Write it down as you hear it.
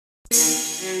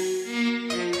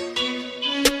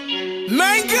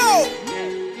Mango,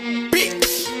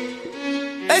 bitch.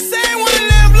 They say they wanna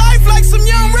live life like some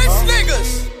young rich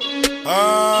niggas.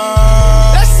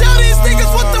 Let's tell these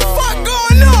niggas what the fuck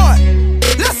going on.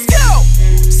 Let's go.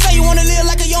 Say you wanna live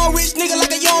like a young rich nigga,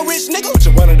 like a young rich nigga. What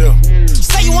you wanna do?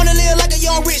 Say you wanna live like a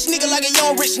young rich nigga, like a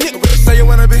young rich nigga. What you say you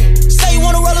wanna be? Say you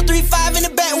wanna roll a 3-5 in the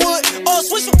backwood or a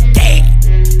Swisher. Yeah.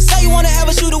 Say you wanna have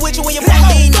a shooter with you when you're broke,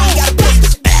 you know you gotta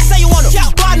put. Say you wanna,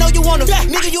 boy, I know you wanna.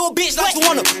 Nigga, you a bitch like you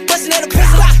wanna. Bustin' at a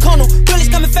prison like a corner. Bullets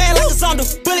coming fast like a zonda.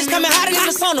 Bullets coming hotter than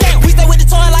the sauna. We stay with the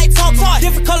toy like talk.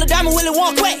 Different color diamond, Willie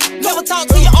walk quick. Never talk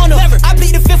to your owner. I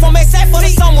plead the fifth on my sack for the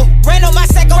summer. Ran on my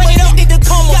sack, I'm addicted to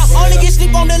coma. Only get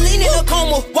sleep on the lean in the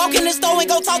coma. Walk in the store and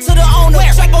go talk to the owner.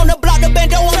 Trap on the block, the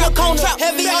bando on the corner.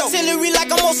 Heavy artillery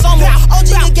like I'm on summer. OG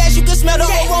the gas, you can smell the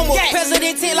aroma.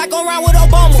 President tent like I'm round with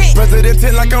Obama. President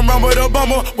tent like I'm round with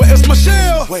Obama. Where is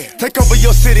Michelle? Take over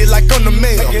your city like on the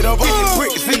mail. Take it over,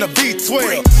 bricks in the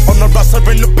V12. On the rock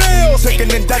serving the bells.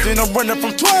 Taking and dodging, I'm running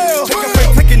from 12.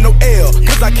 Taking no L,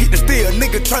 cause I keep the steel.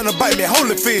 Nigga tryna bite me,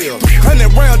 Holyfield.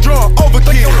 100 round drum,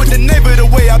 overkill. With the neighbor the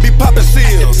way I be popping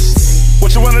seals.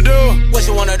 What you wanna do? What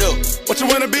you wanna do? What you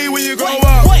wanna be when you grow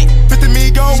up? 50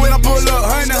 me gone when I pull up.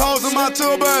 100 hoes in my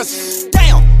tour bus.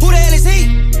 Damn, who the hell is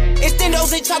he?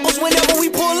 Extendos and choppers whenever we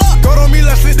pull up. Go on me,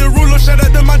 let's hit the ruler. Shout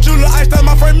out to my jeweler. Iced out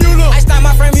my frame Mueller. Iced out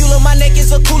my frame Mueller. My neck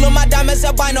is a cooler. My diamonds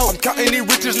albino. I'm counting these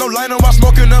riches, no liner. I'm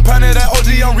smoking a pound of that OG.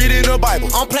 I'm reading the Bible.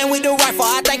 I'm playing with the rifle.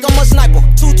 I think I'm a sniper.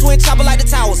 2 twin chopper like the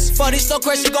towers. For this stuff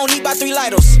crash, you gon' need about 3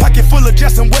 lighters. Pocket full of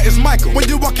Jess and wet is Michael. When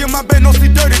you walk in my bed, don't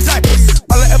see dirty diapers.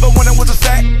 All I ever wanted was a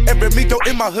sack. Every Miko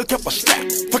in my hood kept a strap.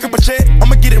 Fuck up a check,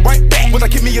 I'ma get it right back. When I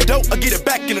give me a dope, I get it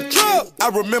back in the truck. I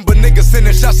remember niggas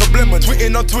sending shots subliminal.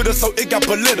 Tweeting on Twitter, so it got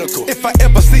political. If I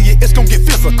ever see it, it's gon' get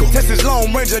physical. Texas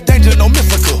Long Ranger, danger, no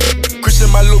mystical. Christian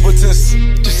my Louboutins,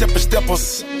 Giuseppe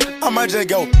Steppers. I might just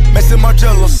go messing my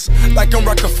jealous, like I'm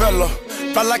Rockefeller.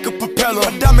 Fly like a propeller.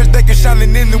 My diamonds, they can shine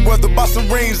in the weather. Bought some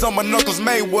rings on my knuckles,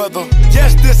 Mayweather.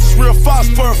 Yes, this is real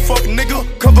phosphor, fuck nigga.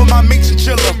 Cover my meat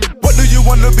chinchilla. What do you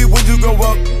wanna be when you grow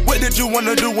up? What did you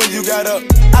wanna do when you got up?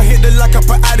 I hit the lock up,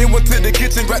 I didn't went to the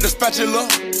kitchen, grabbed the spatula.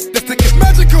 This thing is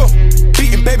magical.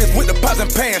 Beating babies with the pots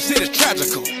and pans, shit is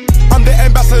tragical. I'm the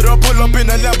ambassador, pull up in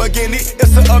a Lamborghini,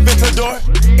 it's an Aventador.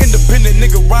 Independent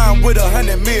nigga rhyme with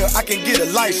 100 mil, I can get a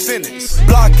life sentence.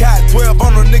 Block high, 12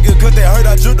 on a nigga, cause they heard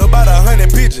I juked about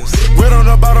 100 pigeons. Red on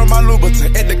the bottom of my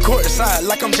Louboutin, at the court side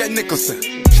like I'm Jack Nicholson.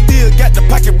 Still got the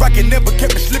pocket rocket, never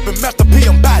kept me slipping, Master P,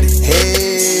 I'm body.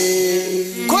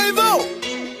 Hey, Quavo!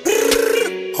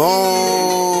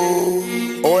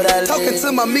 Talking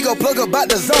to my amigo plug about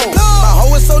the zone. My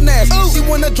hoe is so nasty, she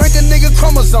wanna drink a nigga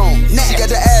chromosome. She got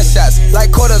the ass shots like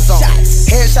cortisone.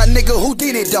 Headshot nigga, who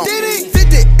did it don't?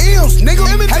 50 M's, nigga.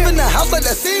 Having a house like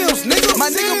the Sims, nigga. My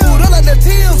nigga pulled up like the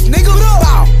Tims, nigga.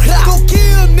 Bow, go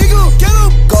kill, nigga. Get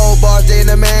him. Gold bars, they in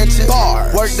the mansion.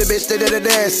 Work the bitch, they did the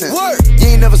dancing. You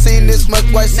ain't never seen this much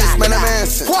white since man, I'm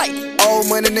Manson. Old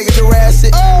money, nigga,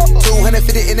 Jurassic.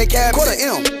 250 in the cabinet. Quarter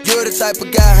M. You're the type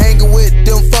of guy hanging with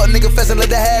them fuck nigga fast and let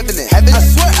that having it. I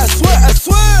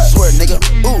swear. Swear, nigga.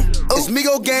 Ooh, it's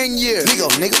Migo gang year. Migo,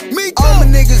 nigga. All my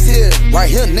niggas here. Right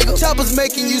here, nigga. Choppers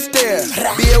making you stare.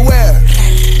 Be aware.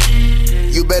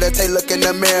 You better take a look in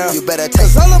the mirror. You better take.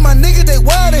 Cause all of my niggas, they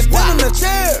wild, they stand in the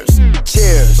chairs.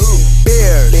 Cheers.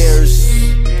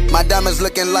 Beers. My diamonds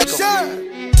looking like 'em.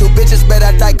 2 bitches, bet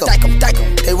I dyke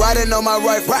 'em. They riding on my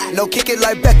rifle. No kick it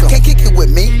like Beckham. Can't kick it with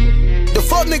me. The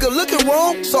fuck nigga looking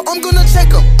wrong, so I'm gonna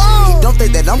check him. He don't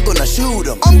think that I'm gonna shoot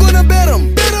him. I'm gonna bet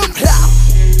him.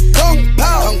 Kung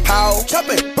Pao.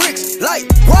 Chopping bricks like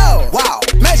wow.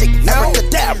 Magic now.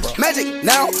 Abracadabra. Magic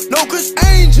now. No Chris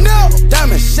Angel. No.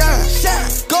 Diamond shine.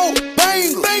 Go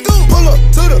bangle. Pull up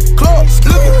to the club.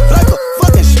 Looking like a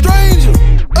fucking stranger.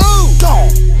 Ooh. Gone.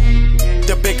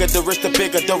 The bigger the risk, the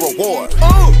bigger the reward.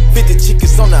 50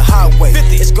 chickens on the highway.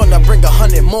 50. It's gonna bring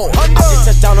 100 more. I just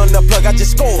touched down on the plug, I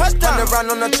just scored. 100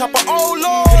 round on the chopper, oh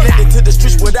lord. Connected to the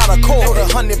streets without a cord.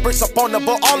 100 bricks up on the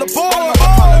boat, all aboard.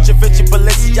 Apology, Vinci,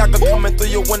 Balenciaga coming through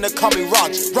you when they call me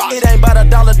Roger. It ain't about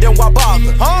 $1, then why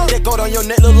bother? That gold on your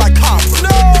neck look like copper.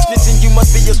 This snitching, you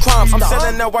must be a crime star. I'm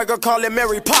selling that white girl, call it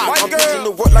Mary Pop. I'm pitching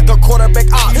the work like a quarterback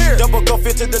ops. Double go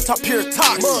fit to the top, pure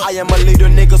tox. I am a leader,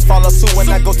 niggas follow suit when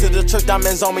I go to the church.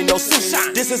 Diamonds on me, no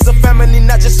suit. This is a family,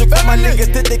 not just music with my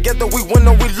niggas, did together, we win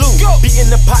or we lose. Beating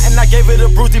the pot and I gave it a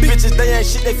bruise. These bitches, they ain't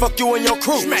shit, they fuck you and your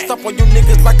crew. Stop on you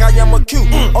niggas like I am a Q.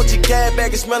 OG gag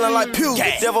bag is smelling like pew.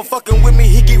 Devil fucking with me,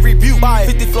 he get rebuked.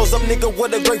 50 flows up, nigga,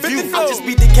 what a great view. I just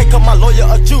beat the cake, cause my lawyer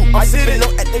a Jew. I'm sipping no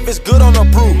active, it's good on a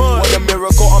brew. What a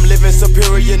miracle, I'm living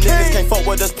superior. Niggas can't fuck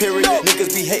with us, period.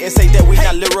 Niggas be hating, say that we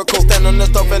not lyrical. Stand on the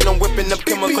stove and I'm whipping up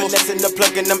chemicals. That's in the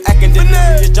plug and I'm acting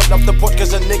delirious. Jumped off the porch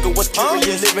cause a nigga was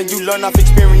curious. Living, you learn off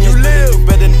experience. You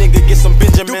better nigga get some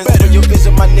Benjamins. When you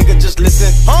visit my nigga,